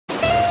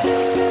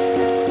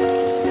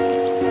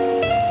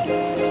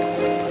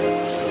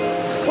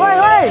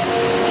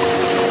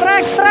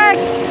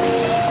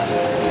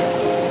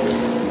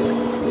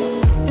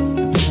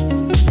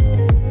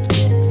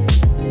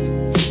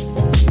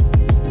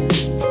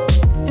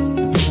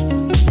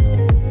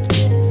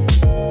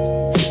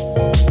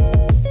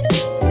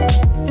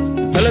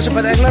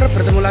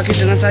lagi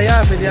dengan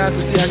saya, Vidya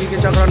Gusti Haki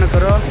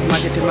Cokronegoro,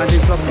 masih di Mancing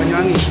vlog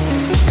Banyuwangi.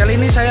 Kali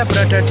ini saya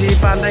berada di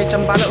pantai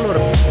Cempaluk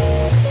Lur,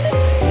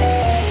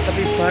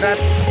 tepi barat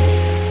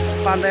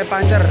pantai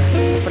Pancer.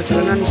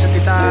 Perjalanan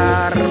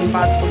sekitar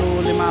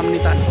 45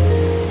 menitan.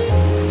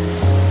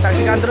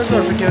 Saksikan terus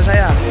lur video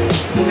saya.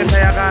 Mungkin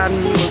saya akan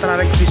ultra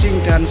leg fishing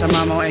dan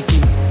sama mau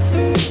egging.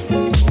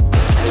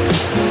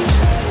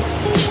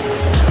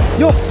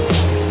 Yuk,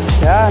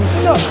 dan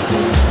cok,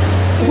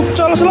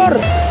 colos lur.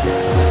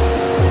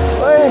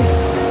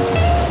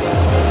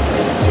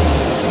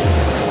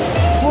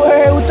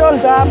 Weh, ucol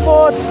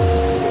dapet.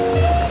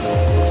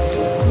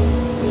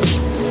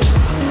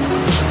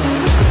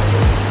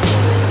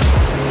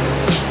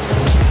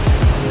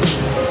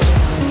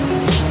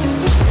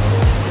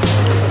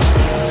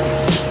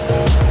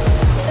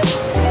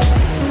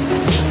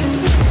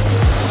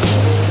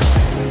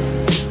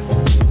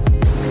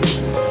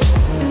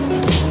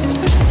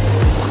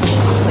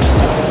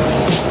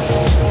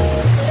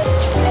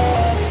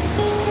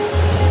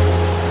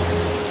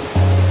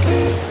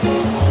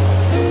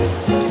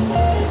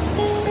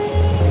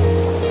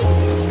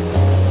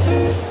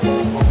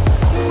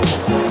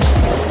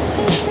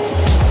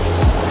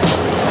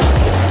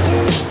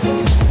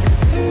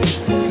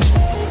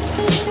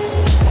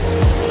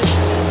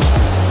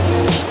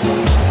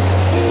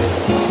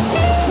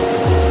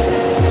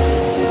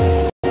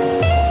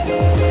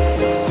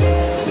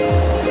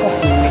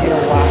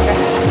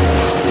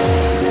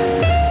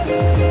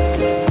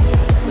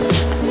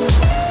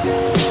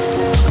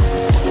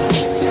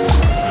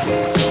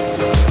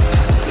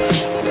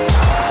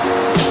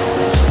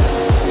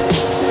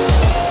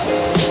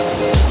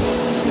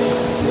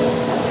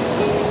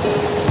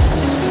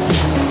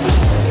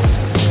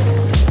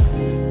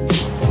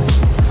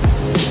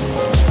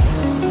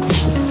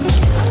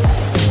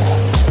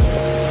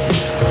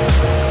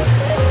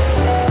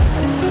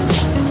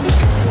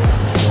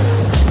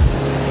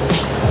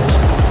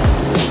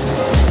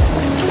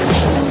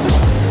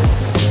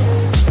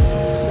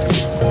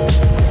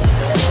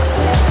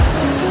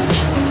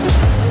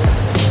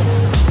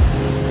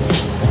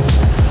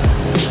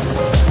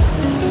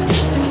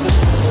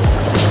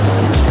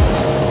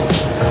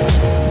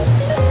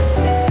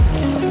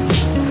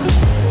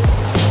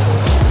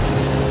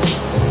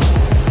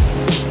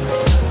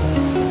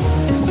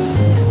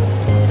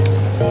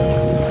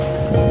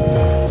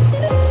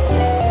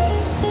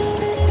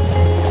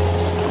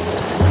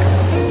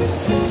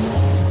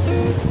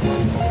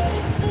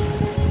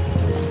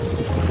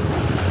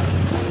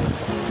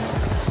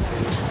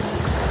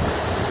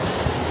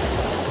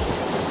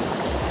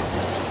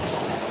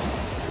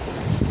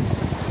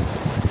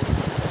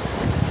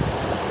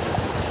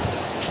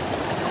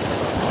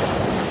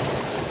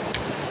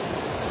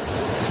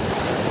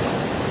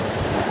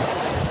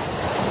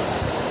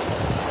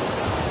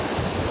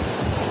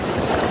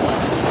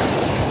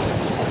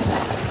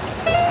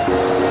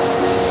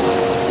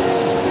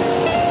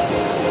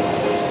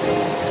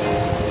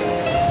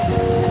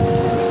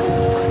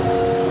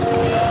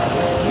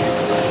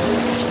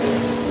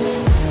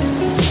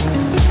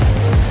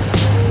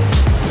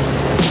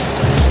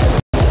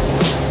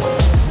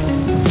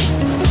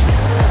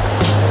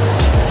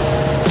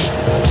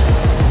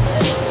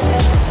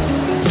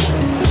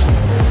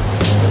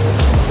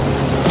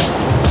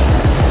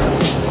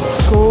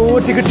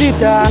 Gede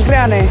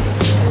jangkrik aneh.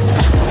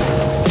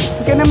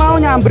 Kene mau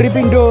nyamberi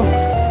pindo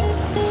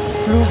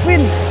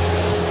bluefin.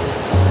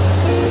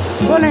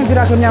 Gue yang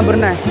diragam nyamber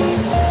nih.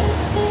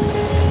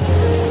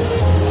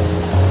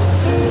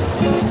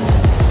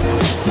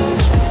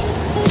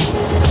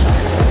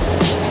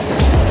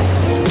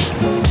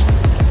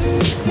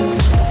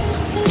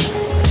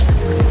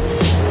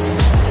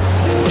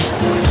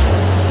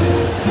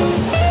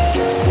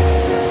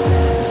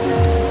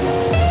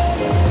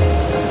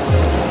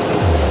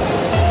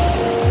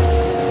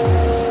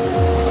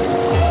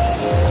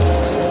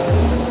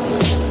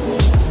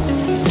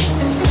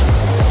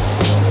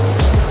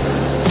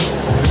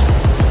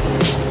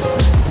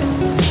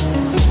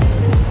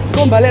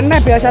 Balik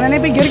nih biasanya nih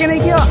pinggir kene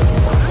iki kok.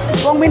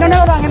 Wong minone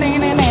ora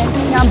ngene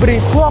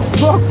nyambri buak.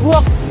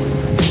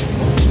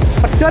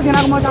 Pedhot yen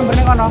aku mau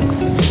samberne kono.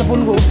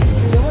 Sepunku.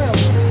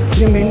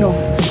 Yo minum.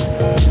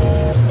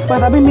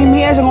 Tapi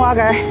mimike sing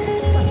akeh.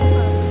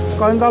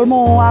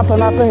 Kontolmu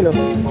abang-abeh lho.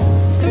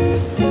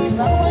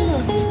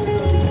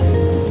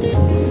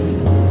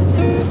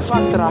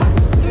 Fatra.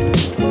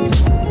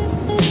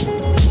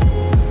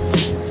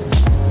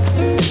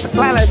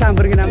 Lelek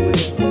samber ki namu.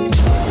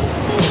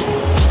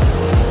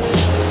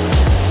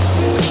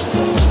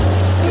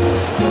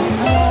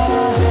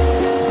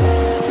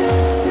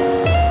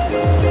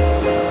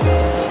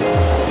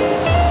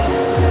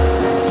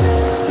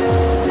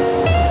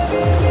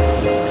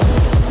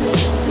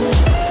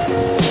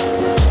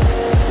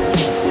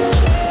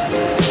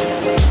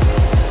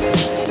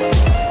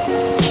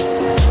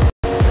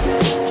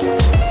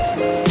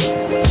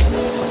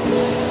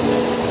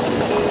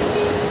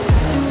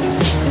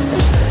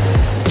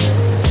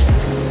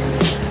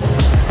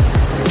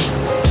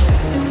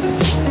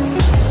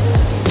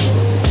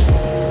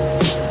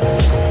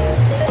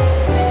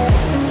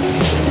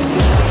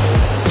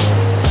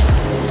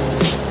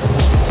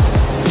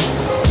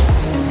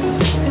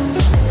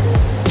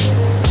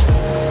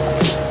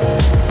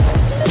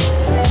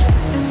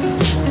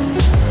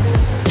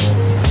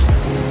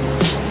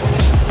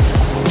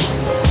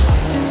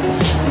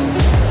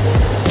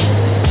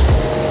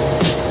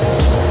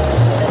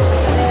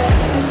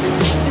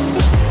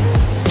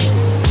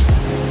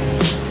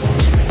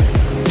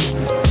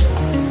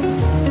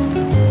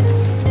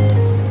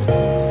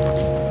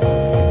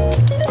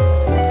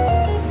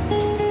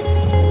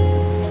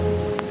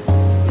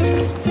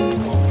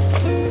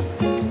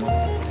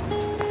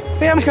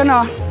 Mas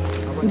kono.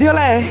 Ndi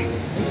oleh?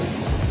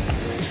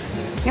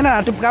 Ngene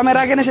adep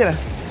kamera kene sih.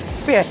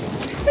 Piye?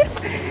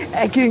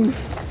 Eging.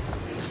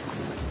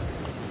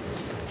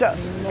 Cok.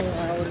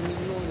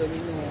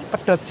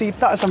 Pedot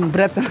sitok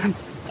sembret.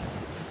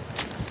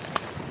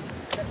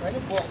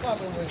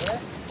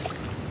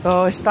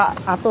 Oh, wis tak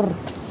atur.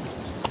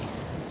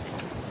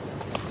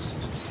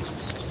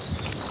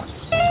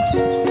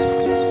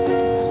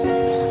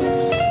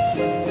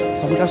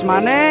 Boncos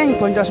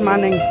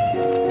maning.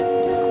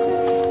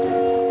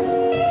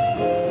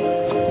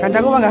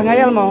 Kancaku manggah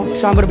ngayal mau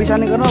sambar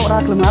pisan kono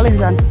ora gelem ngalih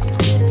pisan.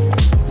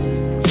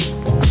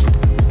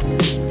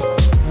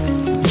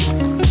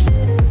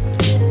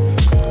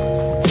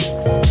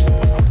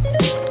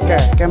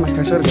 Oke Mas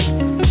Gasur ke.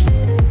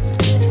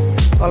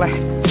 Oleh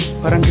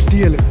barang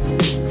gede lho.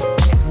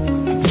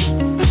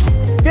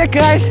 Oke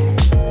guys.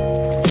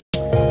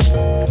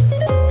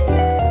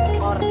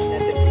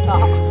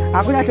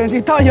 Aku nyajen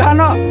sitok ya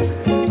ana.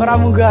 Ora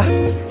munggah.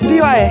 Ndi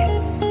wae?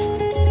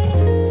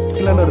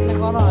 Gila lur.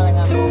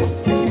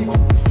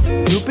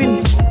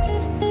 Lupin.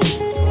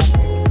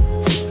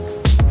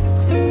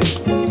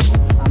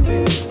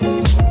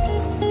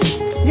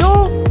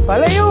 Yuk,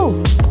 balik yuk.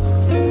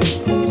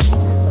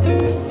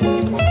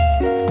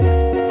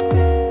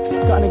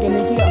 Gak nek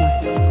iki ya.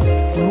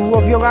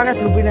 Luwih yo kakek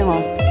lupine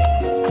mau.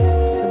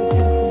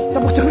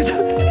 Cepet.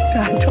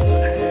 Gancok.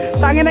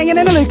 Tak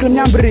ngene-ngene lho iku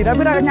nyamberi, tapi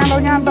ora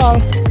nyantol-nyantol.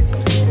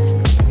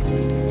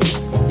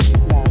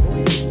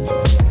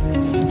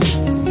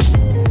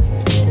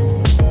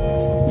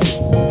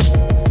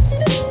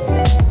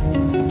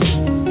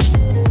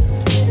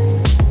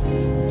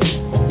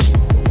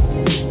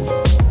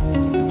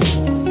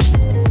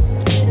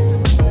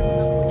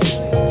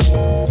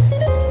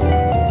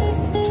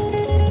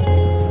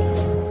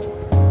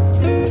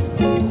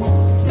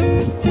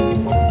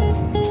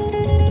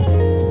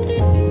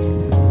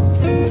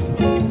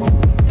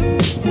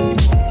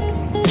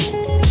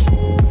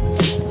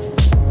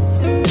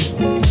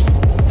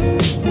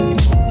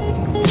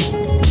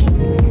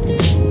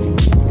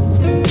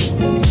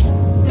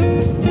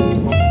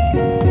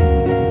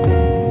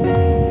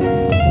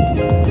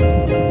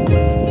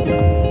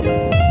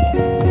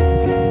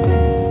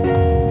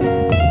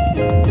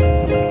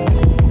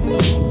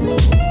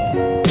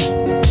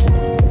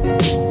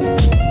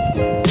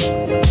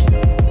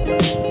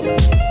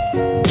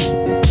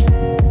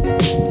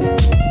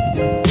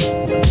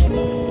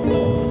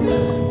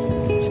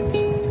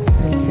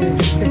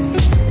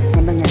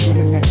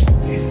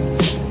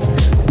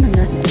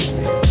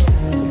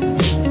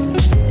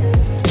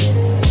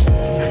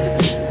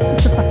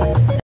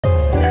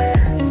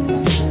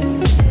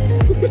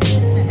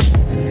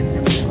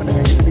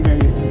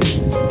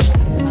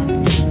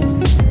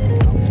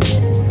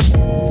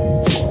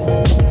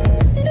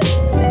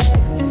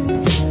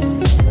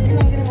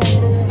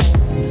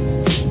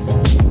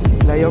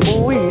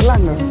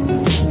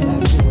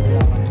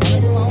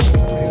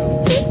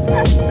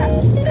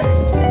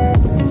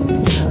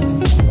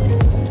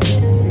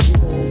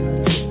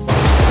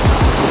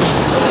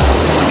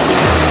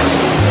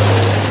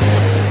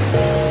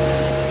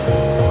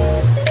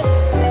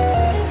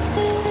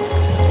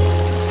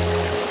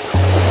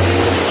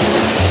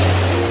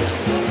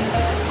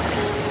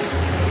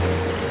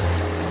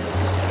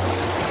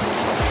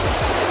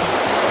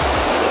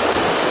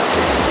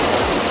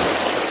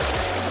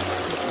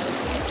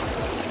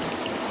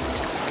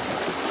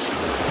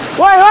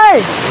 Woi,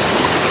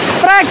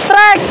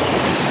 strike.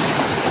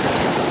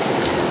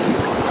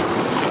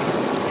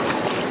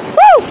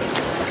 Woo!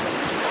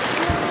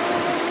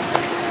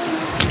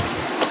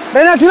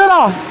 Rena dulu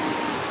toh.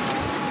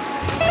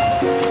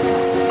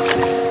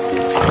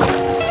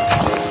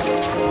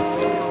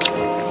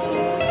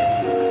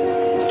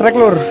 Strike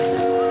lur.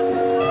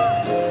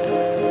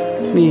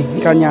 Nih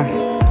ikannya,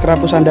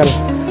 kerapu sandal.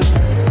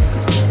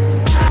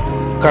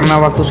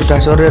 Karena waktu sudah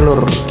sore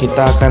lur,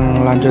 kita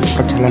akan lanjut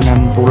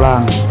perjalanan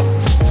pulang.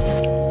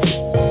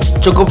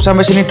 Cukup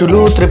sampai sini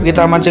dulu trip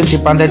kita mancing di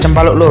pantai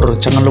Cempaluk lur.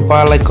 Jangan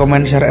lupa like,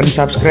 comment, share, and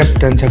subscribe.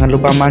 Dan jangan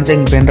lupa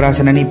mancing ben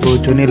rasane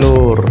bojone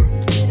lur.